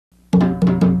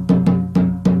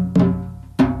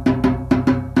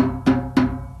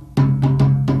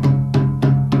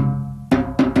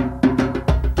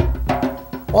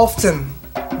Often,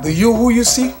 the you who you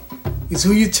see is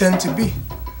who you tend to be,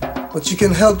 but you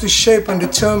can help to shape and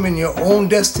determine your own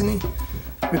destiny.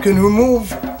 We can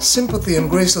remove sympathy and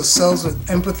grace ourselves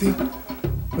with empathy.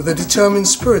 With a determined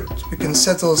spirit, we can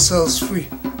set ourselves free,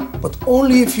 but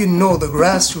only if you know the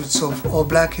grassroots of our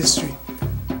Black history.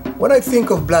 When I think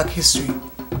of Black history,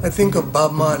 I think of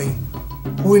Bob Marley,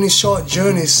 who in his short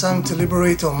journey sang to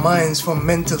liberate our minds from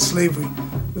mental slavery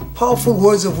with powerful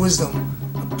words of wisdom.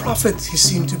 A prophet he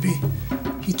seemed to be.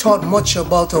 He taught much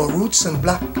about our roots and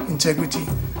Black integrity.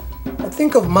 I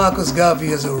think of Marcus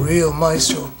Garvey as a real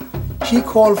maestro. He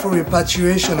called for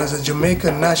repatriation as a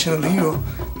Jamaican national hero.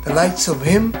 The likes of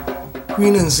him,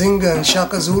 Queen Nzinga and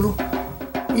Shaka Zulu,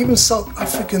 even South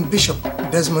African Bishop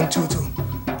Desmond Tutu.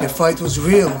 Their fight was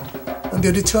real and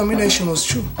their determination was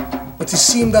true, but it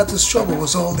seemed that the struggle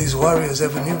was all these warriors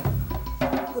ever knew.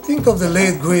 I think of the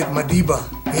late great Madiba,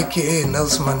 aka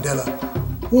Nelson Mandela,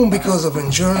 whom because of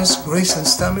endurance, grace and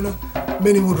stamina,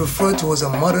 many would refer to as a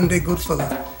modern-day Goodfellow.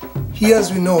 He,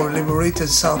 as we know, liberated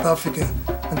South Africa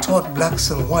and taught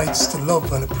Blacks and Whites to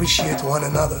love and appreciate one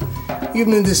another,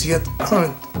 even in this yet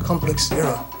current complex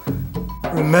era.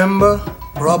 Remember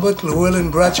Robert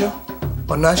Llewellyn Bradshaw,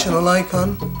 a national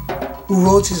icon, who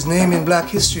wrote his name in Black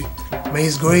history. May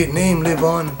his great name live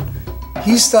on.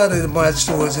 He started the march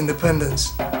towards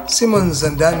independence. Simmons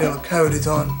and Daniel carried it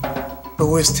on, but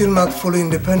we're still not fully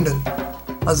independent,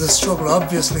 as the struggle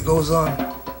obviously goes on.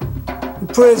 We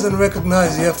praise and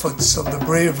recognize the efforts of the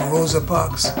brave Rosa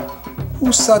Parks,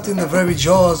 who sat in the very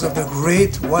jaws of the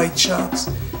great white sharks.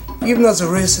 Even as the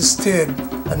racist stared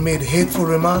and made hateful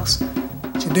remarks,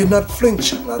 she did not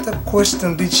flinch, not a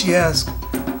question did she ask.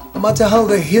 No matter how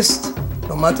they hissed,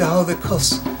 no matter how they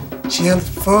cussed, she held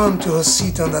firm to her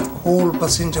seat on that cold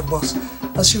passenger bus,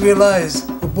 as she realized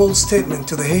her bold statement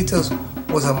to the haters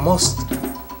was a must.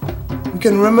 We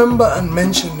can remember and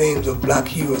mention names of Black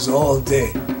heroes all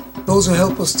day, those who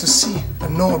help us to see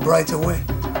and know a brighter way.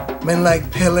 Men like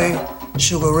Pele,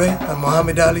 Sugar Ray and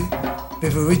Muhammad Ali,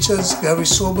 Vivi Richards, Gary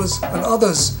Sobers and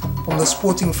others from the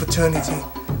sporting fraternity,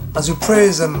 as we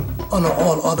praise and honor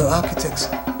all other architects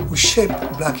who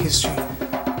shaped Black history.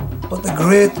 But the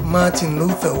great Martin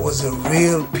Luther was a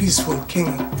real peaceful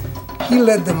king. He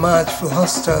led the march through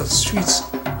hostile streets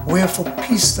where for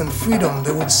peace and freedom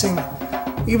they would sing.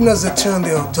 Even as they turned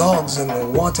their dogs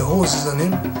and water hoses on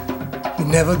him, he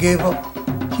never gave up.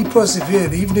 He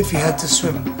persevered even if he had to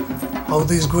swim. How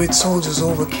these great soldiers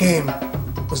overcame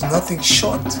was nothing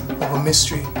short of a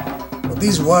mystery. But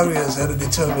these warriors had a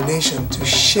determination to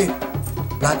shape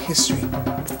Black history.